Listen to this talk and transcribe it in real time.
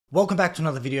Welcome back to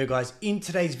another video, guys. In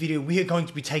today's video, we are going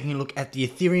to be taking a look at the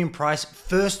Ethereum price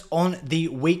first on the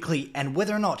weekly, and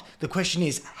whether or not, the question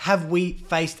is, have we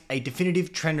faced a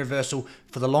definitive trend reversal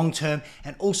for the long term?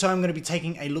 And also I'm going to be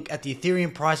taking a look at the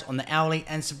Ethereum price on the hourly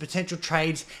and some potential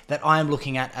trades that I am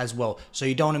looking at as well. So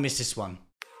you don't want to miss this one.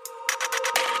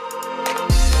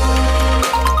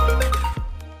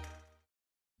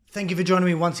 Thank you for joining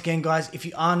me once again, guys. If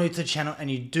you are new to the channel and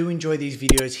you do enjoy these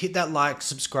videos, hit that like,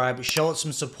 subscribe, show it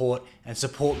some support, and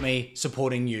support me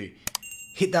supporting you.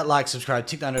 Hit that like, subscribe,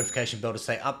 tick that notification bell to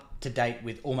stay up to date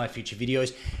with all my future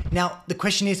videos. Now, the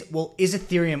question is, well, is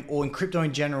Ethereum or in crypto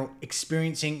in general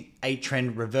experiencing a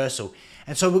trend reversal?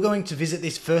 And so we're going to visit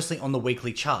this firstly on the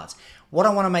weekly charts. What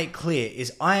I want to make clear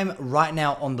is I am right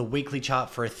now on the weekly chart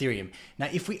for Ethereum. Now,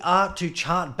 if we are to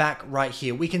chart back right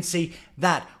here, we can see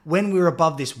that when we were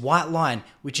above this white line,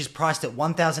 which is priced at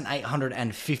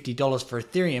 $1,850 for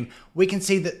Ethereum, we can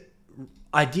see that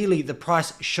ideally the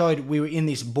price showed we were in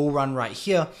this bull run right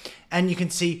here. And you can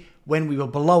see when we were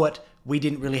below it, we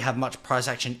didn't really have much price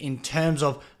action in terms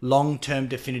of long-term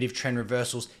definitive trend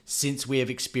reversals since we have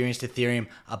experienced Ethereum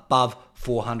above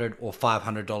 $400 or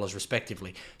 $500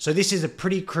 respectively. So this is a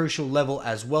pretty crucial level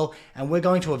as well, and we're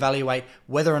going to evaluate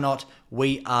whether or not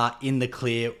we are in the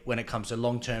clear when it comes to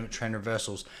long-term trend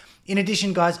reversals. In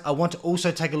addition, guys, I want to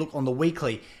also take a look on the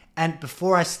weekly, and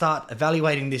before I start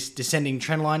evaluating this descending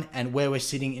trend line and where we're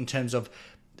sitting in terms of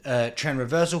trend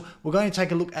reversal, we're going to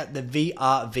take a look at the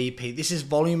VRVP. This is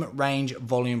volume range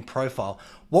volume profile.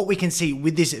 What we can see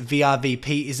with this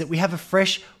VRVP is that we have a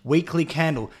fresh weekly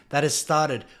candle that has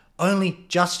started only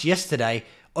just yesterday,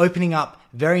 opening up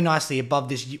very nicely above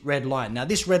this red line. Now,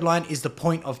 this red line is the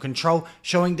point of control,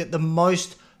 showing that the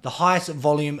highest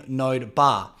volume node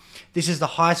bar. This is the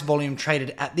highest volume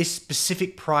traded at this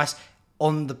specific price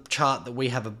on the chart that we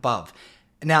have above.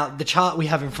 Now, the chart we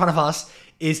have in front of us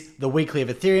is the weekly of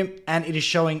Ethereum, and it is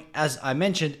showing, as I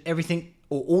mentioned, everything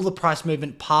or all the price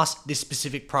movement past this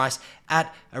specific price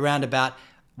at around about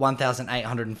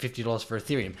 $1,850 for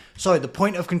Ethereum. So the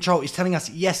point of control is telling us,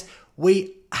 yes,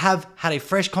 we have had a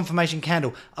fresh confirmation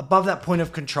candle above that point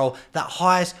of control, that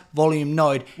highest volume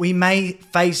node. We may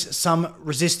face some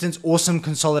resistance or some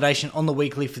consolidation on the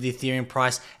weekly for the Ethereum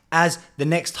price, as the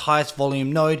next highest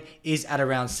volume node is at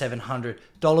around $700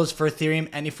 for Ethereum.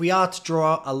 And if we are to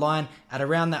draw a line at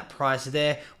around that price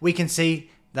there, we can see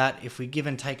that if we give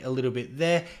and take a little bit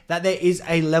there, that there is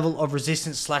a level of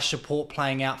resistance slash support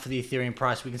playing out for the Ethereum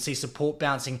price. We can see support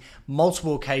bouncing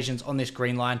multiple occasions on this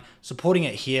green line, supporting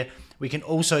it here. We can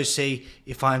also see,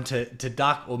 if I'm to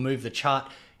duck or move the chart,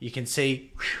 you can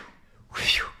see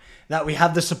that we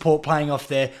have the support playing off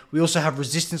there. We also have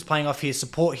resistance playing off here,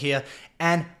 support here,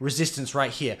 and resistance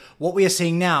right here. What we are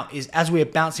seeing now is, as we are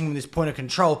bouncing from this point of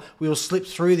control, we will slip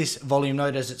through this volume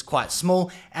node as it's quite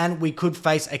small, and we could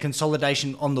face a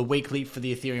consolidation on the weekly for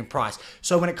the Ethereum price.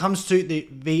 So when it comes to the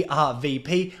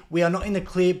VRVP, we are not in the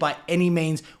clear by any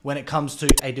means when it comes to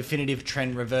a definitive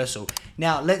trend reversal.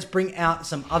 Now, let's bring out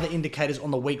some other indicators on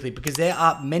the weekly, because there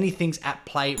are many things at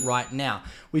play right now.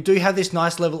 We do have this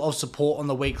nice level of support on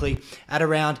the weekly at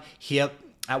around here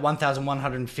at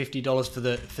 $1,150 for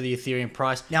the Ethereum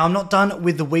price. Now, I'm not done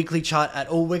with the weekly chart at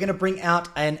all. We're going to bring out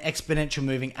an exponential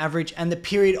moving average, and the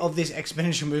period of this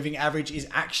exponential moving average is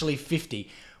actually 50.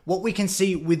 What we can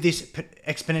see with this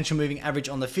exponential moving average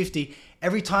on the 50,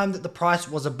 every time that the price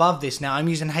was above this, now I'm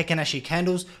using Heikin Ashi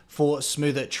candles for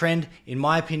smoother trend. In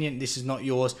my opinion, this is not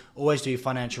yours. Always do your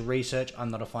financial research. I'm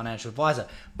not a financial advisor.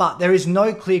 But there is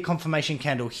no clear confirmation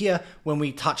candle here when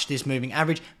we touch this moving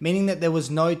average, meaning that there was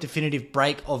no definitive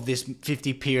break of this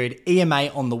 50 period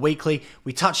EMA on the weekly.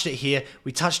 We touched it here,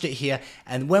 we touched it here,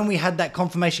 and when we had that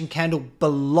confirmation candle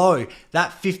below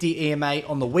that 50 EMA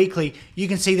on the weekly, you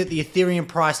can see that the Ethereum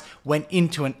price went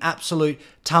into an absolute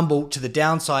tumble to the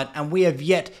downside, and we have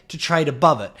yet to trade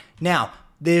above it. Now,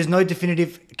 there's no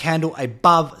definitive candle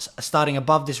starting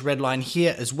above this red line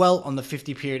here as well on the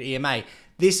 50 period EMA.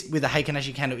 This, with a Heikin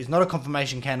Ashi candle, is not a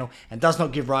confirmation candle and does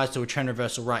not give rise to a trend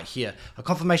reversal right here. A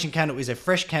confirmation candle is a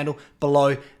fresh candle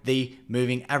below the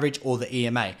moving average or the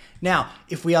EMA. Now,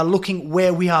 if we are looking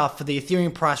where we are for the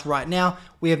Ethereum price right now,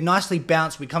 we have nicely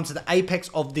bounced. We come to the apex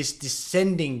of this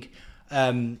descending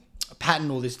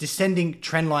pattern, or this descending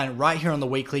trend line right here on the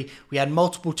weekly. We had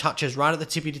multiple touches right at the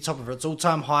tippy top of its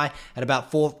all-time high at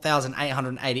about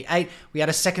 4,888. We had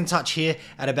a second touch here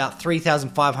at about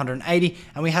 3,580,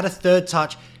 and we had a third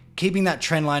touch keeping that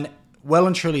trend line well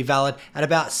and truly valid at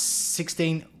about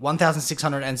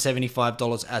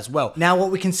 $1,675 as well. Now, what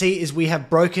we can see is we have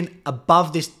broken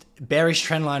above this bearish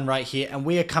trend line right here, and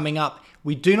we are coming up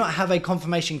We do not have a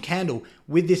confirmation candle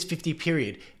with this 50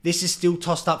 period. This is still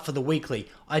tossed up for the weekly.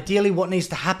 Ideally, what needs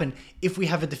to happen if we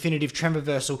have a definitive trend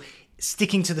reversal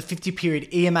sticking to the 50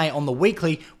 period EMA on the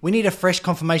weekly, we need a fresh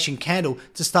confirmation candle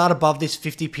to start above this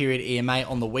 50 period EMA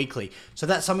on the weekly. So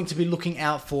that's something to be looking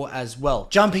out for as well.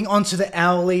 Jumping onto the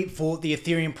hourly for the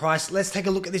Ethereum price, let's take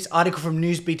a look at this article from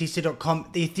newsbtc.com.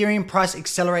 The Ethereum price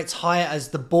accelerates higher as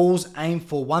the bulls aim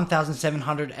for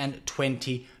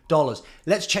 $1,720.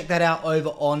 Let's check that out over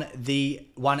on the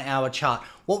 1 hour chart.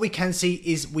 What we can see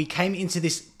is we came into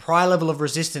this prior level of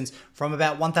resistance from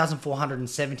about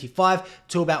 1,475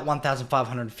 to about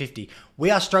 1,550. We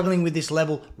are struggling with this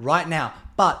level right now,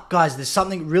 but guys, there's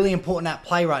something really important at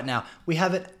play right now. We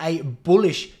have a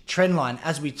bullish trend line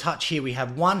as we touch here. We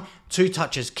have 1, 2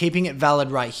 touches, keeping it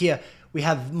valid right here. We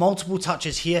have multiple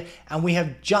touches here, and we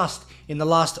have just in the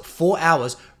last 4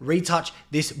 hours retouched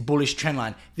this bullish trend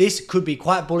line. This could be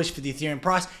quite bullish for the Ethereum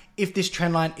price if this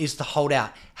trend line is to hold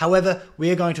out. However, we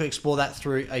are going to explore that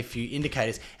through a few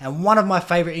indicators. And one of my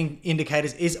favorite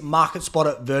indicators is Market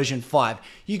Spotter version 5.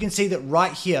 You can see that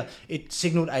right here, it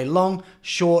signaled a long,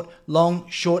 short,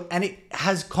 and it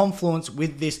has confluence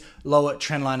with this lower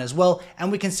trend line as well.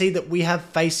 And we can see that we are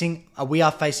facing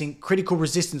critical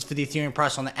resistance for the Ethereum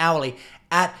price on the hourly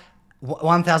at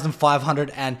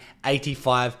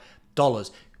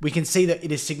 $1,585. We can see that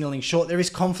it is signaling short. There is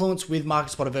confluence with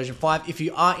Market Spotter version 5. If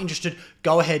you are interested,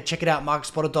 go ahead, check it out,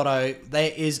 marketspotter.io.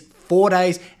 There is 4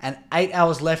 days and 8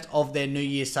 hours left of their New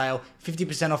Year sale,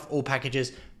 50% off all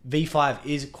packages. V5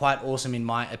 is quite awesome in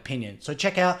my opinion. So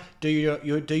check out, do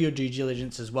your due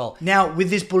diligence as well. Now, with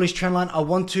this bullish trend line, I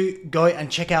want to go and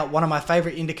check out one of my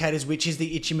favorite indicators, which is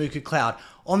the Ichimoku cloud.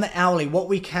 On the hourly, what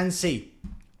we can see,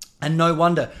 and no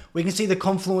wonder, we can see the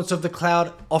confluence of the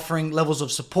cloud offering levels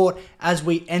of support as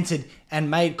we entered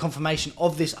and made confirmation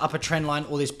of this upper trend line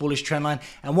or this bullish trend line.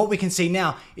 And what we can see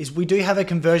now is we do have a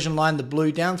conversion line, the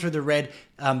blue down through the red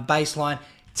baseline,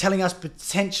 telling us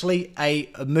potentially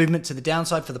a movement to the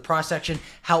downside for the price action.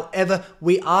 However,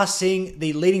 we are seeing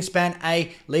the leading span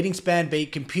A, leading span B,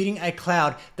 computing a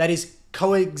cloud that is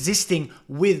coexisting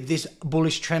with this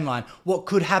bullish trend line. What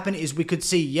could happen is we could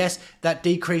see, yes, that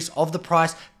decrease of the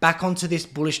price back onto this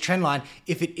bullish trend line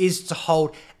if it is to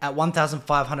hold at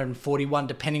 1,541,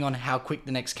 depending on how quick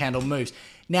the next candle moves.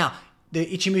 Now, the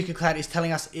Ichimoku cloud is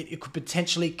telling us it could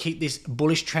potentially keep this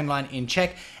bullish trend line in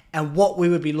check. And what we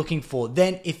would be looking for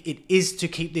then, if it is to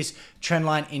keep this trend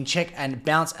line in check and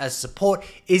bounce as support,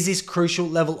 is this crucial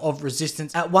level of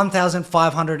resistance at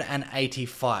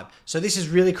 1,585. So this is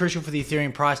really crucial for the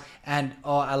Ethereum price. And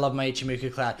oh, I love my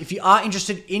Ichimoku cloud. If you are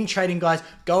interested in trading, guys,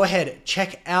 go ahead,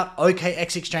 check out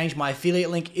OKX Exchange. My affiliate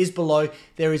link is below.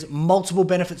 There is multiple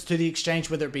benefits to the exchange,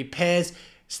 whether it be pairs,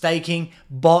 staking,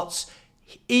 bots,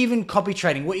 even copy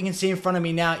trading. What you can see in front of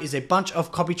me now is a bunch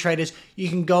of copy traders. You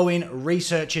can go in,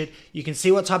 research it. You can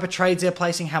see what type of trades they're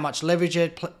placing, how much leverage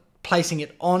they're placing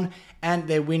it on, and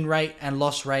their win rate and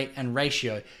loss rate and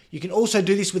ratio. You can also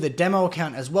do this with a demo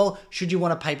account as well, should you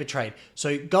want a paper trade.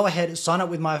 So go ahead, sign up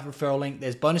with my referral link.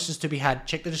 There's bonuses to be had.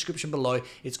 Check the description below.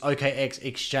 It's OKX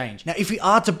Exchange. Now, if we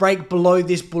are to break below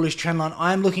this bullish trend line,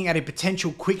 I am looking at a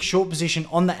potential quick short position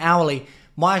on the hourly.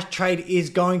 My trade is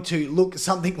going to look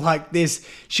something like this.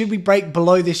 Should we break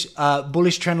below this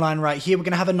bullish trend line right here, we're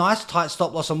going to have a nice tight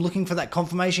stop loss. I'm looking for that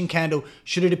confirmation candle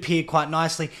should it appear quite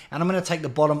nicely. And I'm going to take the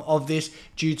bottom of this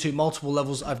due to multiple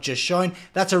levels I've just shown.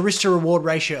 That's a risk to reward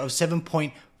ratio of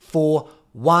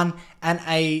 7.41 and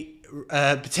a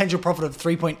potential profit of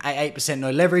 3.88%,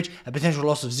 no leverage, a potential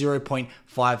loss of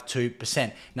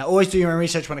 0.52%. Now, always do your own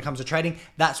research when it comes to trading.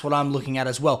 That's what I'm looking at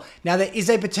as well. Now, there is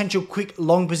a potential quick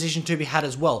long position to be had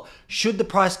as well. Should the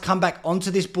price come back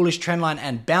onto this bullish trend line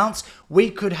and bounce, we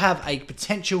could have a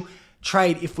potential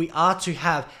trade if we are to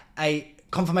have a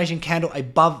confirmation candle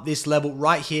above this level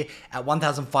right here at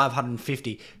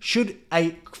 1,550. Should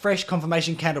a fresh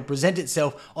confirmation candle present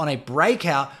itself on a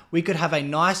breakout, we could have a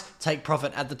nice take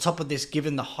profit at the top of this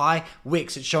given the high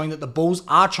wicks. It's showing that the bulls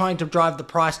are trying to drive the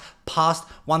price past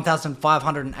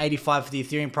 1,585 for the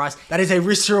Ethereum price. That is a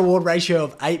risk to reward ratio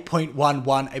of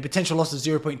 8.11, a potential loss of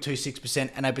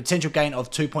 0.26%, and a potential gain of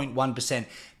 2.1%.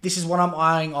 This is what I'm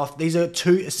eyeing off. These are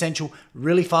two essential,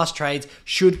 really fast trades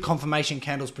should confirmation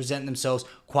candles present themselves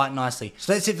quite nicely.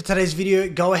 So that's it for today's video.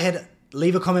 Go ahead,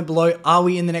 leave a comment below. Are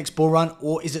we in the next bull run,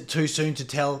 or is it too soon to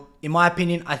tell? In my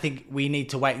opinion, I think we need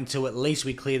to wait until at least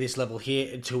we clear this level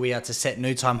here until we are to set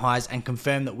new time highs and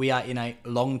confirm that we are in a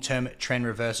long-term trend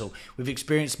reversal. We've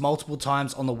experienced multiple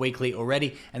times on the weekly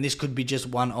already, and this could be just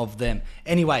one of them.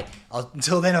 Anyway,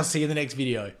 until then, I'll see you in the next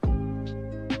video.